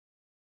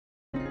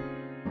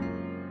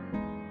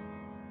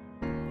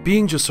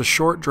Being just a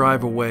short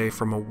drive away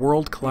from a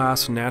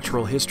world-class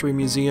natural history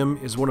museum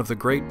is one of the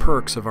great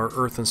perks of our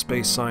Earth and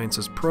Space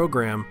Sciences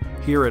program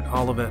here at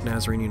Olivet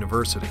Nazarene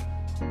University.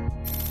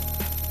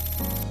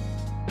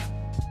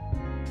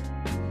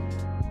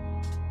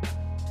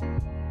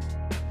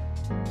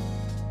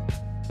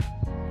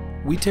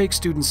 We take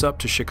students up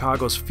to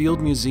Chicago's Field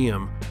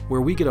Museum,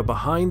 where we get a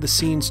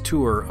behind-the-scenes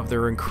tour of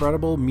their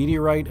incredible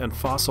meteorite and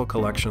fossil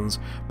collections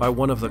by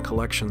one of the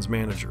collection's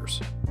managers.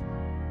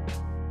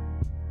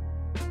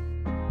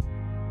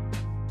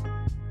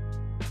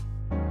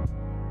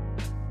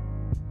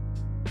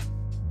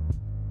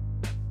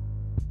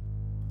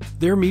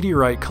 Their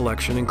meteorite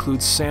collection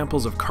includes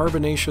samples of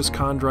carbonaceous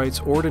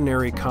chondrites,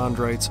 ordinary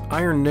chondrites,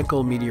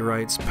 iron-nickel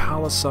meteorites,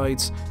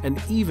 pallasites,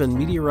 and even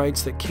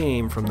meteorites that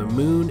came from the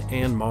Moon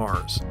and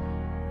Mars.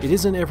 It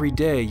isn't every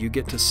day you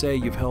get to say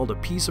you've held a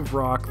piece of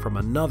rock from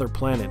another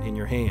planet in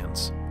your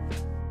hands.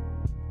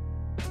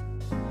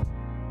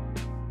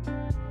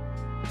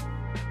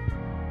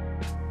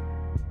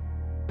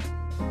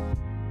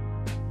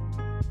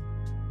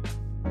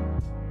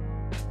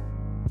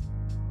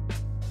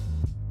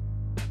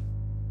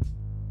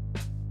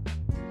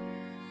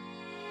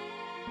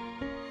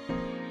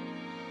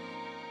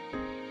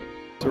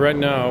 So right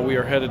now we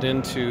are headed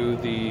into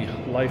the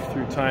Life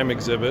Through Time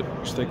exhibit,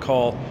 which they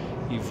call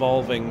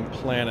Evolving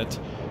Planet.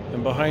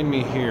 And behind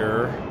me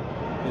here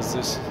is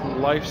this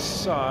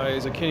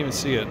life-size, I can't even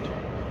see it,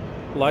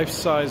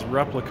 life-size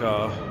replica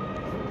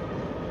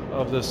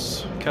of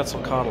this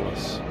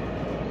Quetzalcoatlus.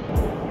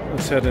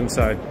 Let's head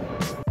inside.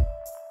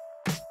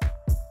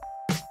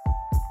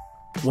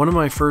 One of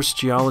my first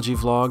geology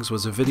vlogs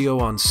was a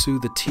video on Sue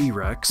the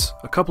T-Rex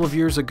a couple of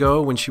years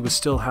ago when she was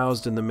still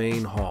housed in the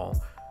main hall.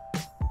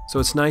 So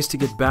it's nice to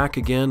get back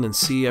again and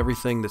see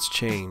everything that's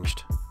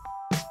changed.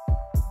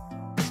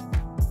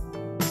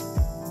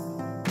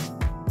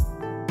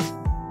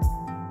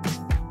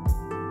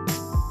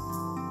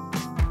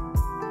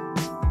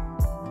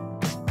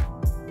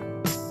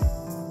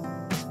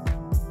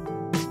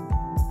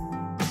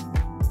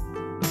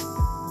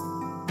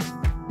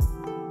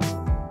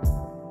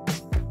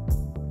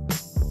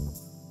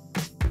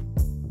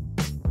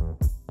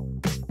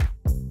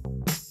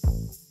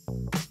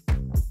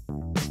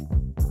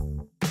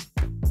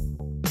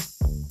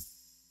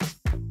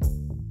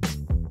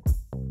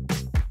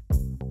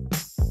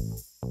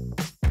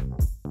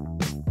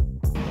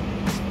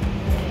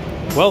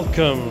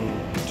 Welcome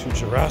to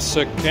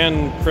Jurassic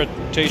and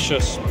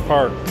Cretaceous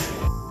Park.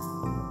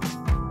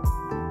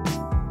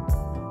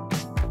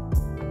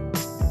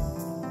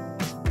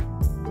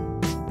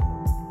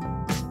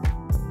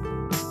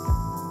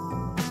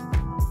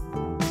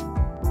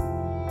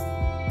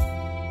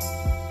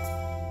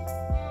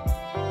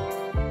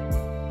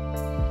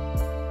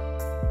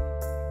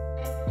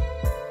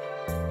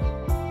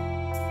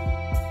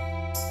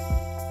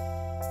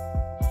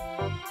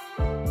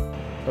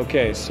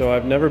 Okay, so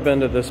I've never been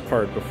to this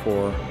part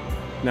before.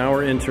 Now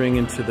we're entering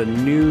into the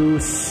new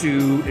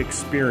Sue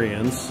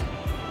experience,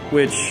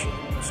 which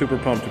I'm super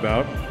pumped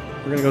about.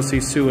 We're gonna go see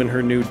Sue in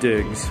her new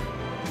digs.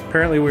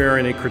 Apparently we are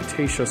in a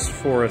Cretaceous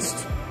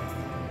forest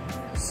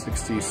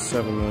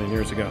 67 million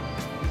years ago.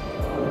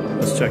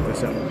 Let's check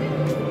this out.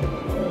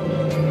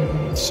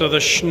 So the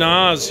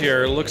schnoz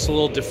here looks a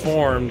little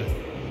deformed.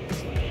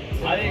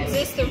 Is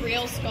this the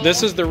real skull?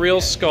 This is the real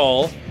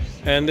skull.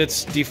 And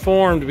it's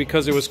deformed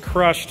because it was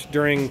crushed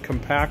during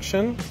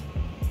compaction.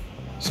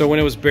 So when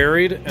it was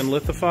buried and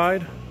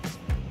lithified,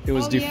 it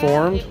was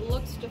deformed. Yeah, it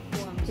looks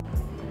deformed.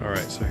 All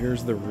right, so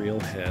here's the real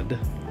head.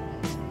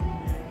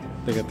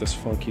 They got this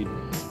funky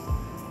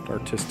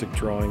artistic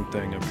drawing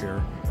thing up here,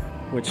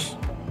 which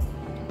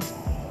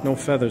no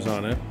feathers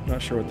on it.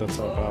 Not sure what that's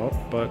all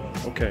about, but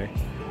okay.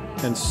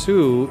 And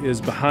Sue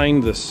is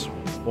behind this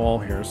wall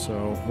here,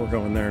 so we're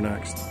going there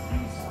next.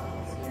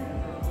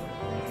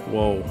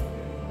 Whoa.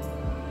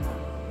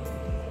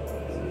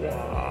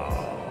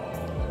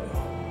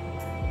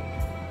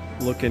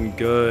 Looking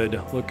good,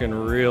 looking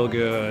real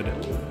good.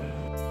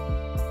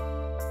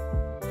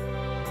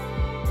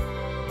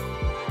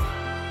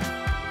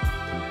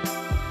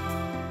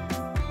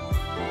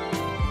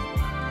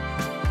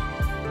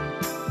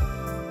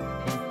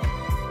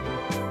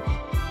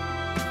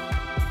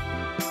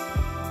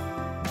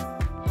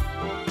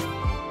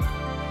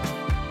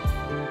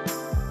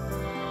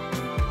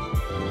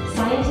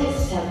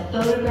 Scientists have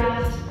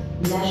photographed,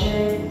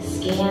 measured,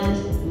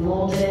 scanned,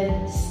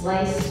 molded,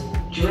 sliced,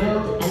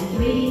 drilled, and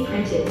 3D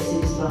printed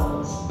Sue's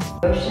bones.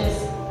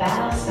 Ferocious,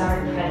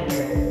 battle-scarred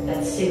predator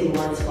that Sue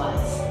once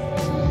was.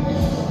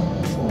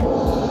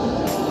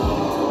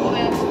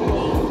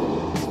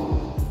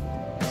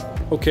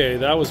 Okay,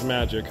 that was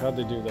magic. How'd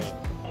they do that?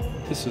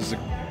 This is a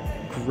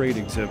great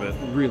exhibit.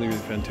 Really, really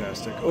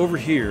fantastic. Over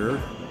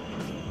here,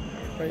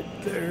 right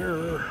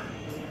there,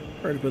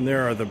 right up in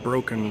there are the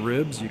broken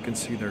ribs. You can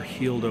see they're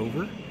healed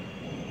over.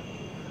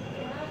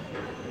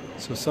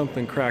 So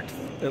something cracked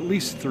at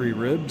least 3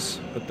 ribs,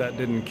 but that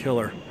didn't kill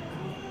her.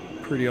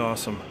 Pretty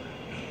awesome.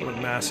 What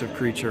a massive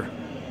creature.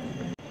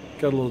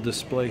 Got a little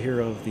display here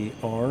of the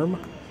arm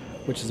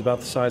which is about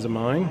the size of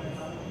mine.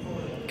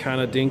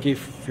 Kind of dinky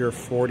if you're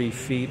 40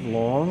 feet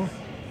long,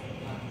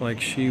 like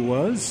she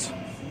was.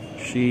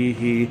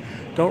 He,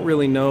 don't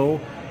really know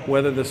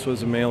whether this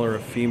was a male or a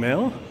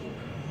female.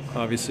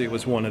 Obviously it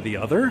was one or the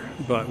other,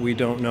 but we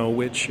don't know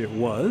which it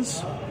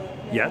was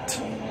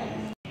yet.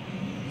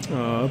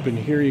 Up in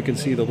here you can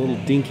see the little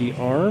dinky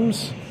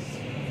arms,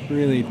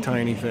 really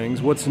tiny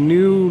things. What's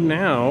new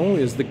now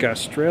is the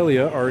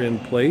gastralia are in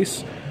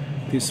place.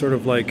 These sort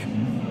of like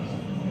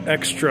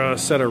extra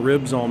set of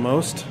ribs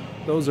almost.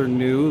 Those are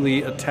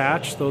newly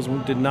attached. Those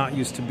did not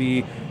used to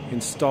be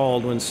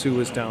installed when Sue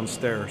was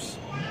downstairs.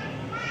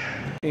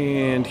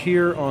 And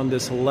here on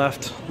this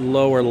left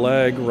lower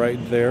leg right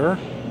there,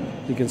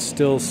 you can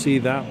still see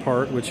that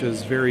part, which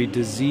is very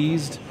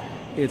diseased.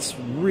 It's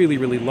really,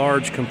 really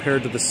large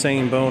compared to the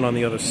same bone on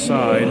the other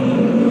side,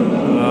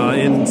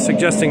 in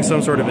suggesting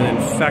some sort of an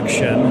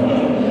infection.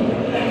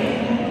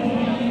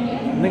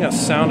 And they got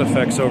sound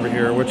effects over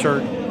here, which are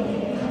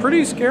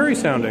pretty scary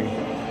sounding,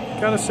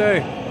 gotta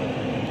say.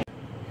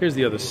 Here's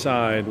the other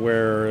side,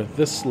 where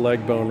this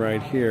leg bone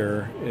right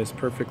here is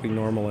perfectly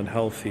normal and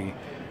healthy.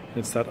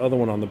 It's that other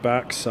one on the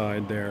back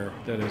side there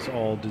that is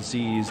all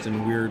diseased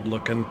and weird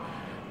looking.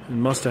 It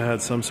must have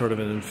had some sort of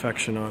an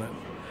infection on it.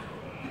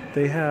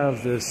 They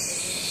have this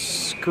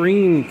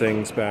screen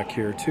things back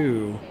here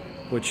too,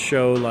 which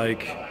show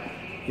like,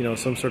 you know,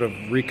 some sort of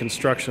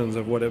reconstructions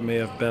of what it may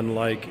have been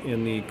like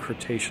in the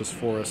Cretaceous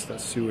forest that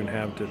Sue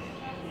inhabited.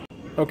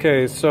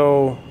 Okay,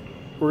 so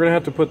we're gonna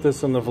have to put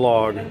this in the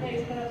vlog.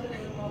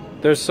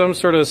 There's some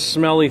sort of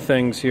smelly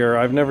things here.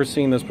 I've never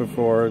seen this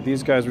before.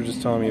 These guys were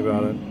just telling me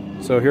about it.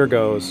 So here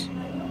goes.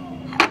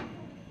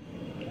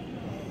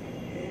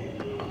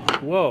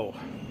 Whoa.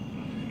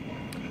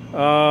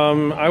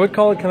 I would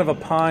call it kind of a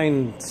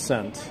pine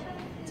scent.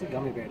 It's a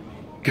gummy bear to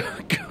me.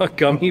 A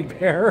gummy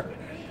bear?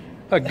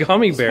 A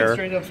gummy bear? It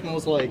straight up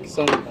smells like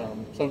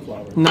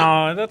sunflower.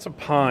 No, that's a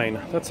pine.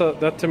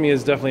 That to me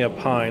is definitely a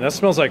pine. That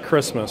smells like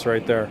Christmas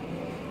right there.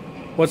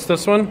 What's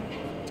this one?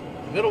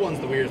 The middle one's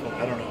the weirdest one.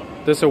 I don't know.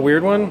 This a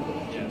weird one?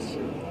 Yes.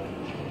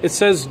 It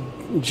says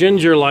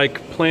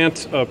ginger-like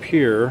plant up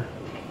here.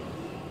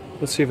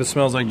 Let's see if it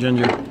smells like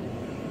ginger.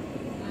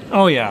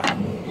 Oh yeah,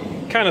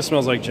 kind of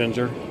smells like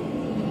ginger.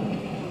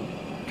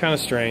 Kind of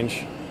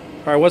strange.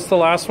 All right, what's the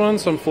last one?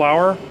 Some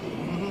flower?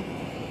 Mm-hmm.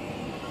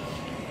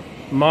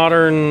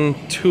 Modern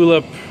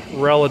tulip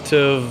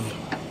relative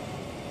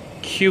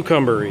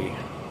cucumbery.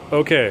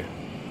 Okay.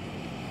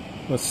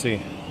 Let's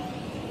see.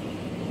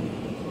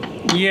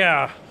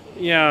 Yeah.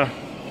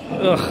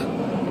 Ugh.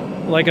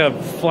 Like a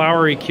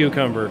flowery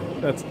cucumber.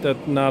 That's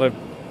not a...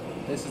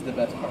 This is the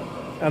best part.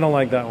 I don't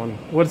like that one.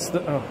 What's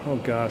the... Oh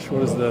gosh,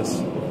 what is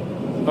this?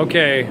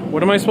 Okay,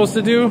 what am I supposed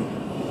to do?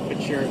 Put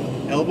your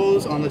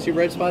elbows on the two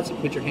red spots and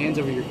put your hands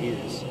over your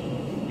ears.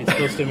 It's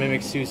supposed to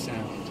mimic Sue's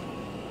sound.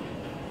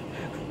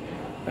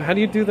 How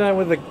do you do that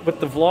with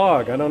the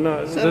vlog? I don't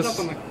know. Set it up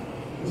on the...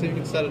 See if you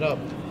can set it up.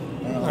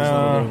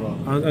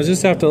 I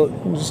just have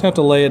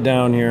to lay it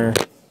down here.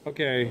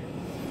 Okay.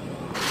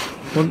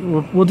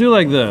 We'll do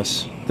like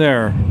this.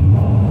 There.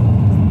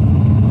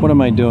 What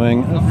am I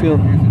doing? I feel...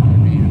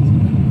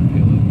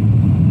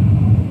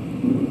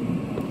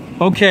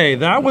 Okay,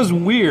 that was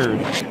weird.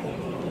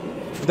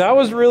 That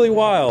was really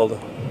wild.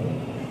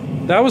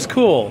 That was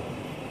cool.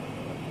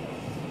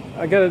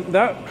 I got it.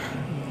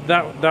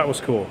 That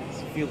was cool.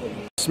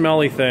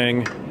 Smelly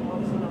thing.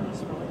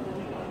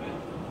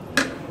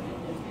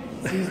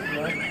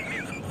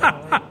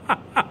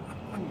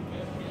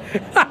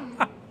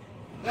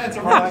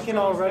 I can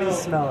already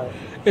smell it.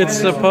 It's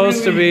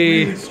supposed to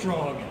be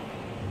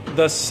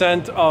the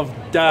scent of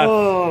death.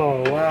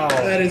 Oh, wow.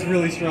 That is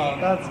really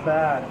strong. That's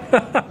bad.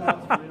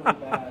 That's really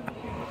bad.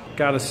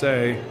 Gotta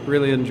say,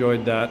 really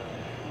enjoyed that.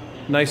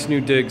 Nice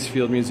new digs,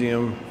 Field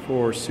Museum,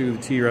 for Sue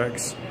the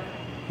T-Rex.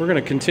 We're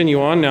gonna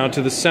continue on now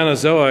to the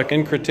Cenozoic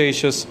and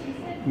Cretaceous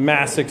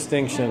mass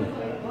extinction.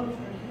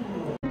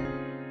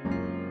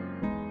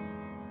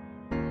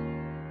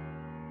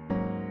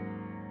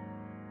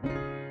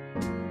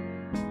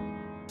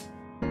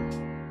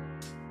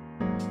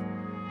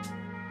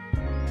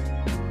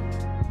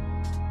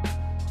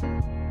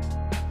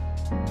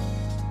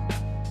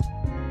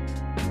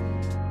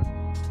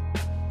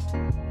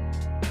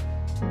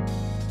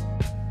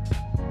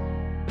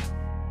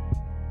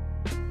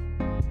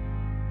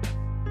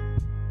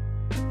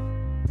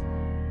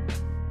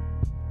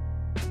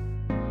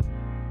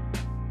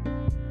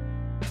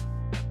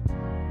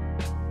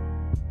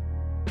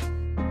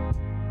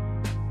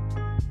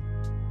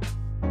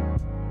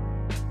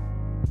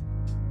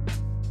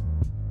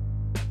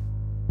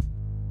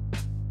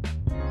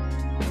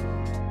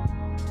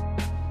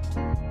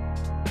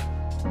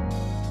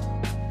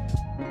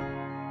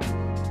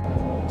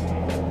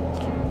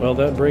 Well,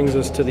 that brings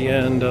us to the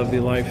end of the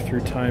Life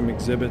Through Time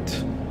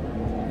exhibit.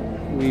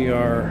 We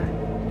are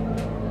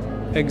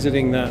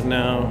exiting that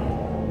now.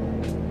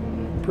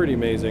 Pretty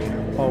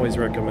amazing. Always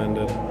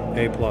recommended.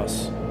 A+.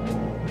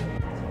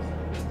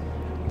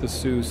 The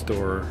Sue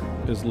store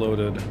is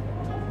loaded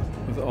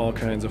with all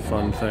kinds of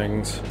fun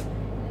things.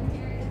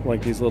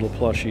 like these little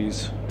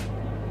plushies.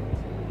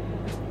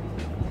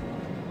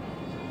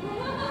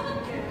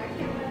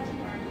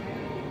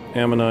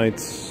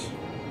 Ammonites,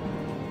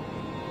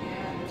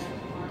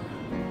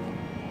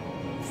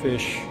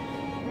 fish.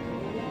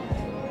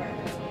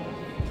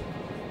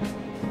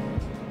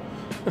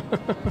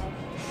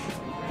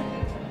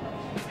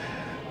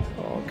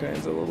 All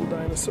kinds of little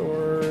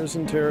dinosaurs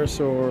and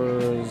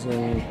pterosaurs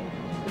and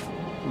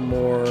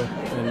more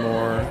and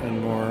more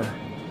and more.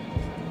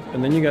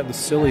 And then you got the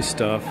silly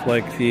stuff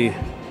like the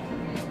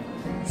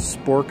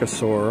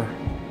sporkosaur.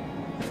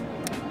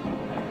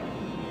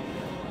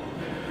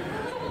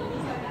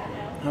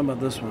 How about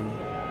this one?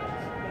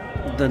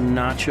 The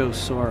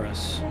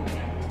Nachosaurus.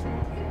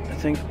 I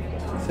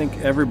think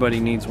everybody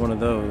needs one of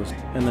those.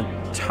 And the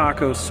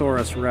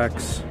Tacosaurus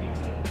Rex,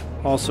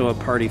 also a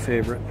party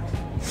favorite.